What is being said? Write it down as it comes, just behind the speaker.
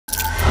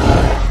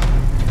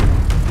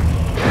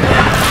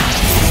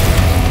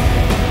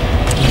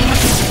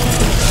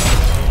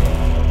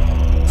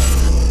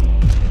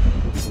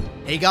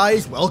Hey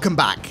guys, welcome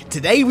back.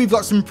 Today we've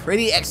got some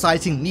pretty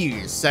exciting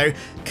news. So,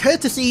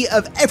 courtesy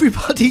of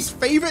everybody's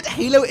favourite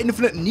Halo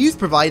Infinite news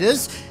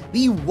providers,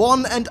 the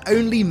one and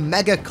only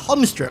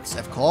Megaconstrux,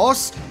 of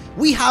course,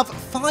 we have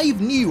 5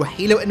 new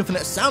Halo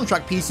Infinite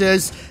soundtrack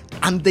pieces,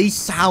 and they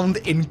sound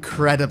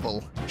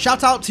incredible.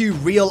 Shout out to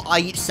Real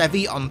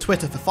IHBYD on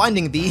Twitter for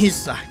finding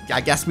these.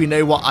 I guess we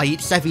know what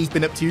IHBYD's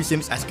been up to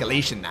since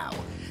Escalation now.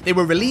 They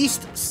were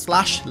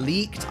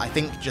released/leaked, I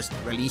think just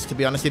released to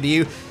be honest with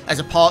you, as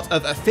a part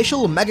of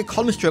official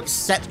Megaconstrux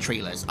set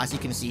trailers, as you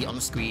can see on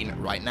screen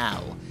right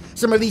now.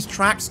 Some of these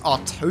tracks are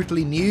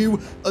totally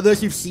new,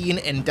 others you've seen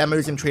in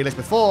demos and trailers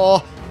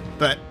before,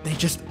 but they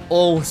just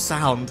all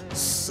sound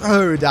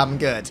so damn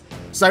good.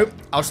 So,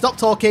 I'll stop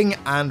talking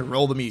and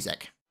roll the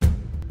music.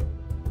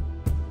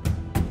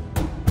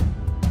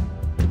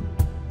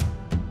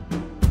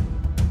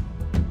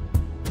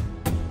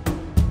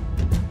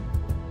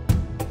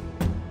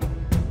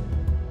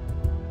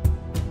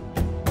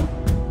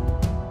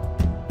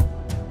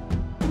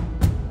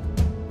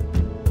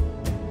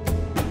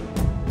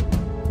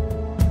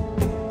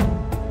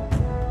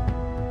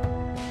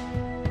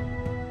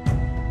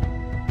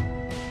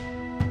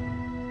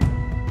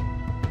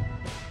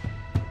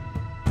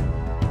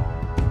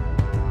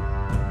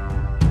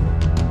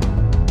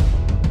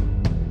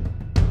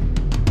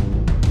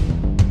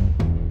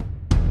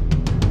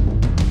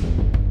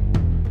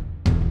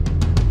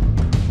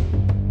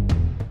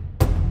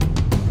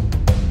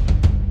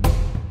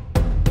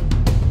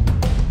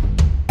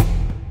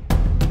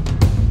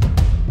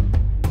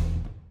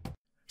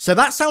 So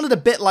that sounded a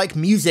bit like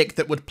music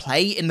that would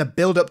play in the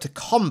build-up to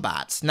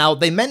combat. Now,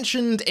 they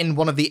mentioned in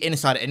one of the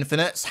Inside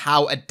Infinites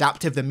how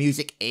adaptive the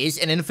music is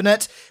in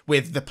Infinite,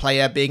 with the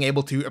player being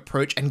able to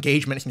approach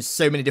engagements in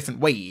so many different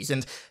ways,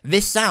 and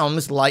this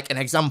sounds like an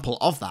example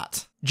of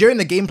that. During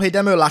the gameplay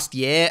demo last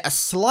year, a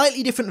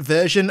slightly different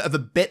version of a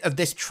bit of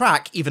this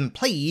track even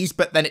plays,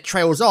 but then it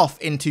trails off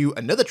into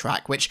another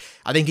track, which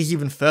I think is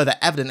even further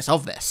evidence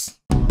of this.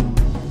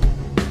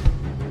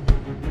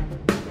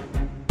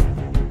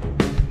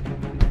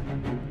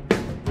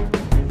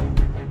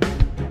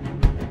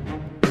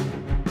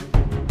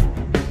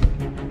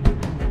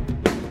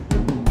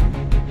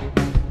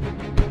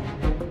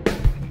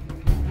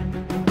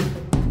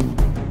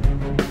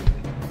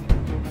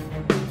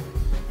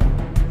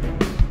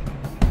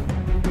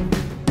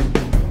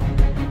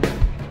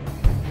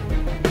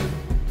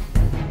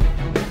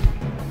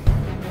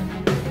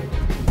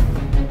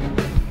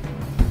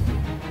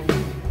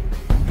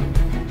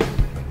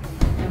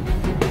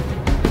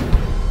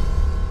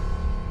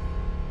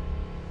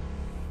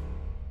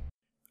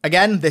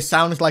 Again, this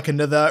sounds like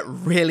another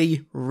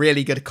really,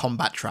 really good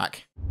combat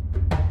track.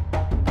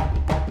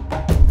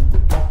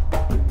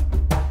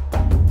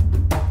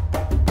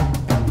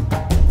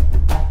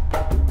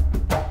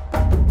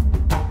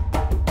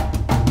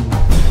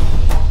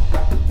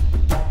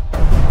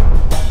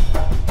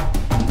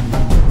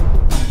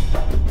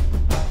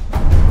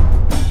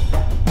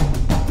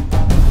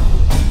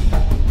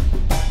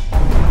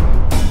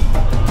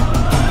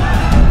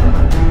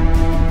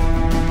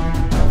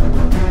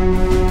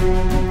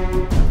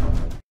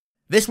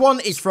 This one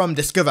is from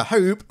Discover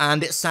Hope,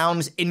 and it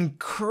sounds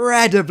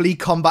incredibly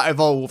combat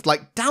evolved,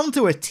 like down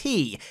to a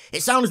T.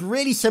 It sounds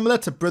really similar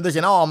to Brothers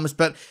in Arms,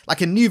 but like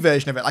a new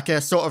version of it, like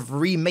a sort of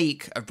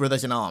remake of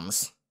Brothers in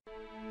Arms.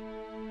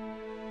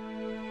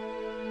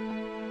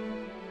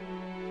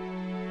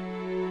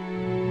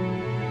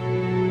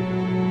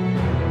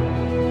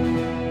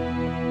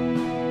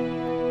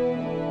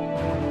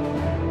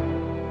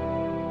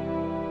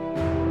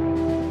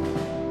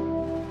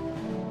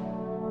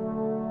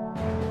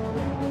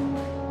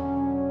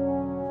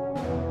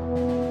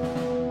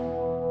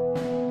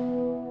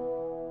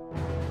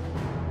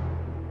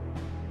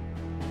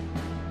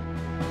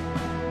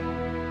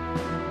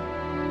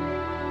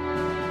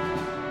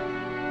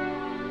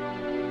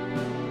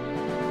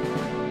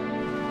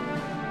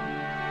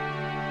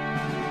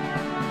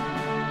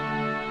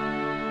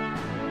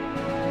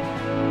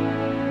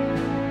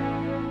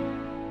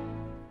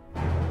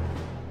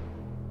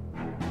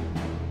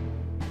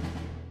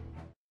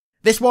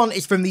 This one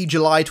is from the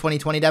July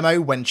 2020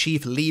 demo. When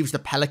Chief leaves the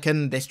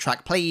Pelican, this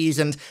track plays,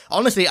 and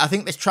honestly, I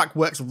think this track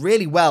works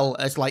really well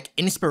as like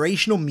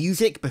inspirational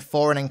music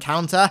before an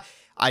encounter.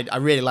 I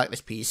really like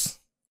this piece.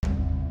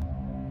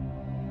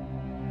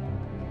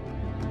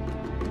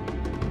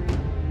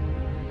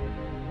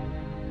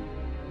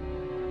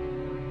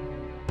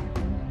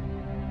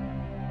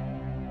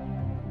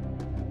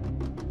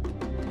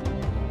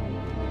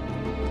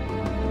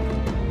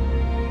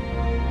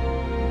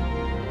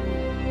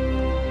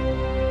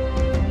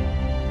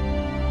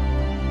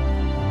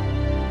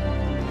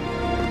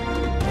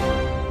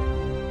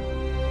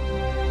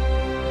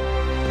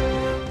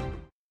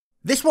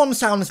 This one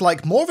sounds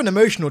like more of an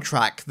emotional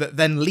track that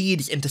then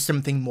leads into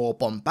something more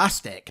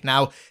bombastic.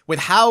 Now, with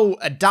how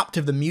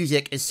adaptive the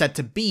music is said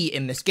to be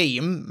in this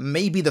game,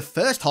 maybe the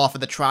first half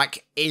of the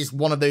track is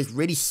one of those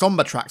really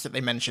somber tracks that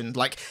they mentioned,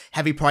 like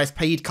Heavy Price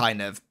Paid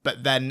kind of,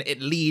 but then it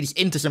leads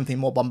into something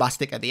more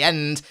bombastic at the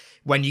end,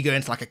 when you go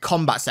into like a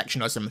combat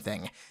section or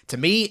something. To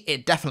me,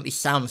 it definitely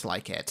sounds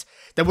like it.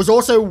 There was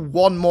also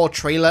one more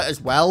trailer as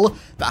well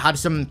that had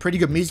some pretty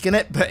good music in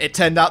it, but it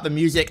turned out the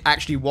music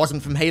actually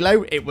wasn't from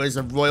Halo. It was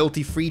a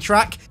royalty-free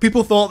track.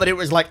 People thought that it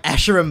was like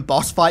Escher and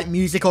boss fight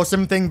music or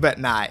something, but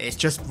nah, it's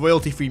just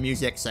royalty-free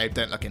music, so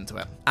don't look into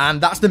it.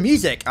 And that's the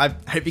music. I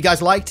hope you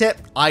guys liked it.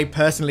 I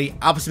personally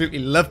absolutely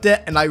loved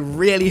it, and I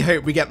really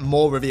hope we get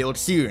more revealed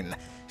soon.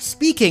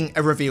 Speaking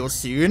of reveals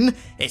soon,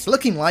 it's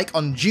looking like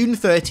on June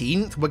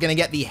 13th, we're going to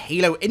get the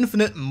Halo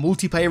Infinite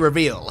multiplayer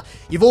reveal.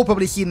 You've all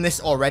probably seen this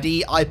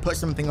already. I put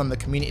something on the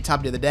community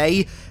tab the other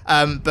day,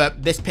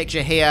 but this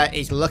picture here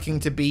is looking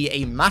to be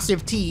a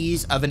massive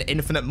tease of an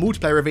Infinite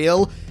multiplayer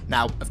reveal.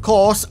 Now, of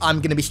course, I'm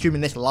going to be streaming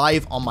this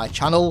live on my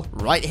channel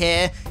right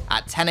here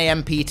at 10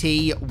 AM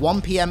PT,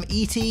 1 PM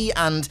ET,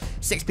 and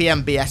 6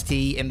 PM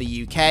BST in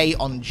the UK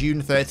on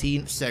June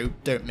 13th, so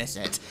don't miss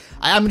it.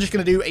 I am just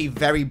going to do a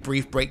very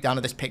brief breakdown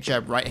of this picture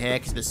right here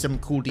because there's some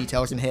cool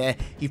details in here.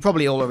 You've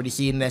probably all already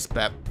seen this,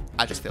 but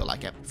I just feel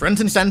like it.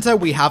 Front and center,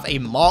 we have a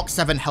Mark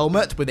 7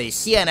 helmet with a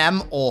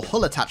CNM or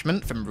hull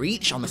attachment from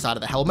Reach on the side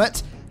of the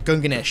helmet,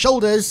 Gungnir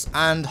shoulders,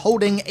 and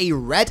holding a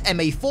red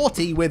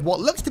MA40 with what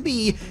looks to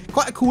be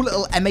quite a cool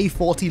little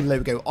MA40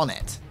 logo on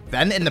it.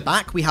 Then in the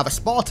back, we have a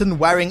Spartan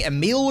wearing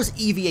Emil's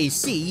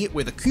EVAC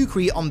with a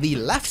Kukri on the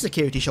left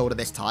security shoulder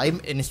this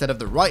time, instead of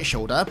the right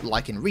shoulder,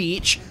 like in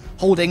Reach,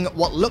 holding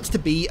what looks to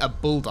be a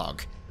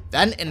Bulldog.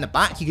 Then in the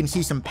back, you can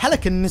see some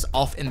pelicans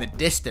off in the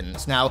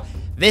distance. Now,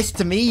 this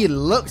to me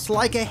looks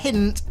like a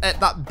hint at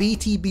that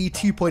BTB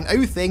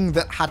 2.0 thing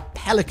that had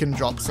pelican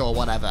drops or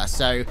whatever.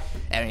 So,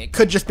 I mean, it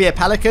could just be a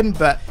pelican,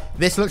 but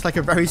this looks like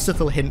a very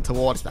subtle hint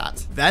towards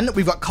that. Then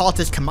we've got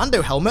Carter's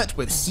commando helmet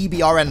with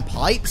CBRN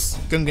pipes,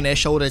 Gungnir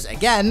shoulders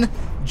again,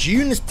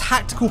 June's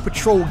tactical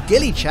patrol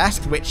ghillie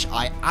chest, which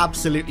I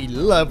absolutely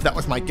love. That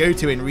was my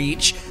go-to in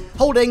Reach,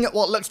 holding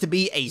what looks to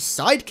be a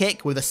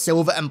sidekick with a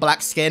silver and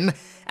black skin.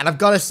 And I've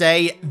got to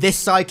say,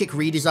 this sidekick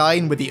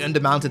redesign with the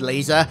undermounted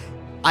laser,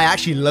 I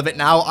actually love it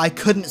now. I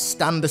couldn't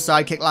stand the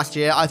sidekick last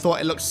year. I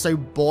thought it looked so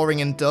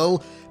boring and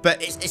dull,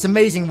 but it's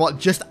amazing what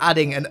just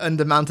adding an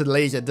undermounted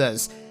laser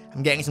does.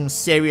 I'm getting some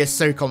serious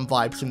SOCOM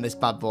vibes from this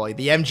bad boy.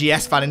 The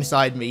MGS fan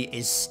inside me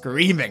is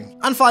screaming.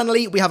 And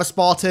finally, we have a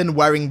Spartan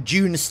wearing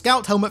June's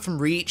scout helmet from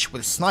Reach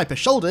with sniper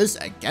shoulders,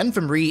 again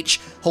from Reach,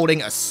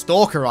 holding a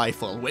stalker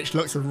rifle, which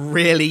looks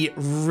really,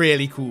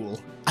 really cool.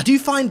 I do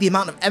find the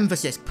amount of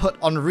emphasis put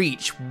on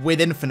Reach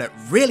with Infinite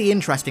really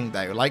interesting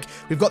though. Like,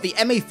 we've got the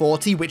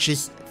MA40, which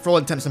is, for all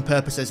intents and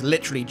purposes,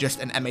 literally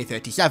just an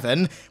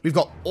MA37. We've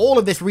got all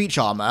of this Reach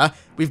armor.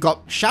 We've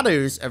got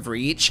shadows of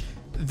Reach.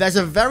 There's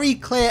a very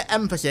clear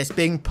emphasis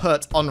being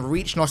put on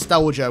Reach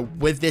nostalgia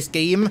with this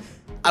game.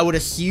 I would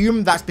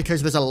assume that's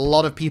because there's a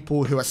lot of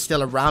people who are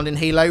still around in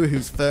Halo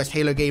whose first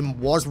Halo game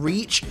was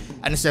Reach,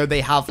 and so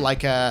they have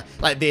like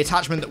the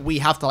attachment that we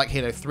have to like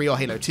Halo 3 or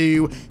Halo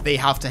 2, they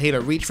have to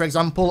Halo Reach, for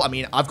example. I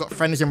mean, I've got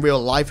friends in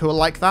real life who are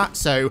like that,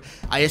 so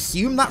I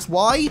assume that's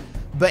why.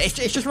 But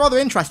it's just rather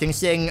interesting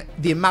seeing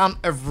the amount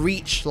of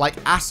Reach like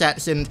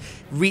assets and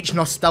Reach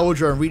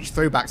nostalgia and Reach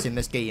throwbacks in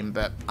this game,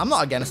 but I'm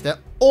not against it.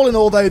 All in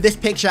all though, this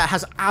picture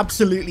has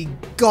absolutely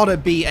gotta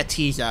be a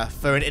teaser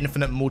for an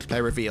Infinite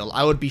multiplayer reveal.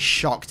 I would be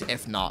shocked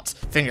if not.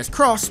 Fingers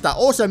crossed, that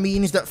also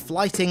means that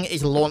Flighting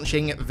is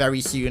launching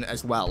very soon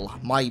as well.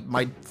 My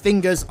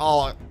fingers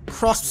are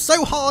crossed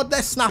so hard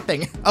they're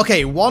snapping.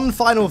 Okay, one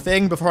final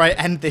thing before I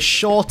end this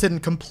short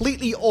and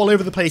completely all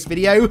over the place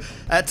video.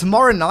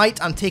 Tomorrow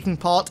night, I'm taking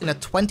part in a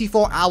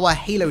 24-hour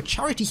Halo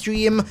charity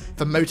stream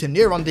for motor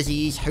neuron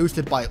disease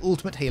hosted by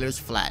Ultimate Halo's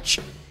Fletch.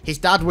 His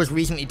dad was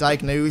recently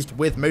diagnosed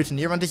with motor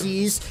neuron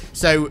disease,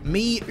 so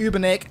me,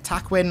 Ubernick,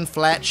 Taquin,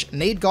 Fletch,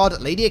 Nadegod,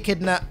 Lady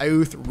Echidna,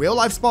 Oath, Real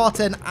Life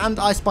Spartan, and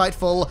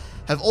iSpiteful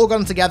have all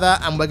gone together,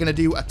 and we're going to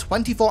do a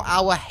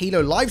 24-hour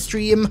Halo live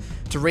stream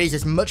to raise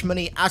as much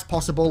money as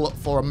possible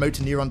for a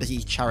motor neuron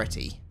disease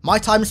charity. My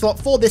time slot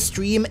for this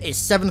stream is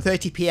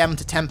 7:30 PM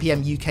to 10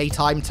 PM UK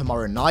time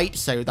tomorrow night,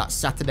 so that's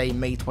Saturday,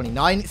 May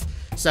 29th.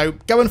 So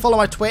go and follow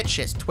my Twitch,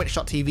 it's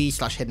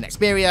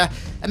twitch.tv/HiddenXperia,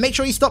 and make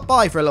sure you stop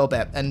by for a little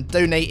bit and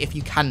donate if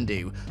you can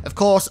do. Of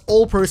course,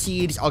 all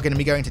proceeds are going to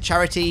be going to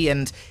charity,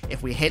 and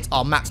if we hit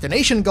our max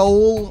donation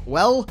goal,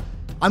 well,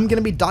 I'm going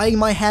to be dyeing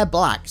my hair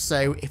black,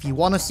 so if you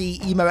want to see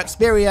Emo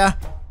Xperia,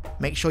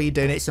 make sure you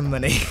donate some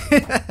money.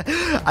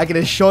 I can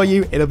assure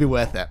you it'll be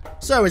worth it.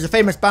 So, as a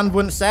famous band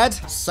once said,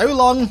 so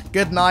long,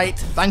 good night,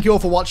 thank you all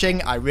for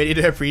watching, I really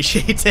do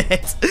appreciate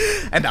it,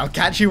 and I'll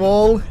catch you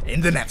all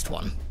in the next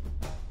one.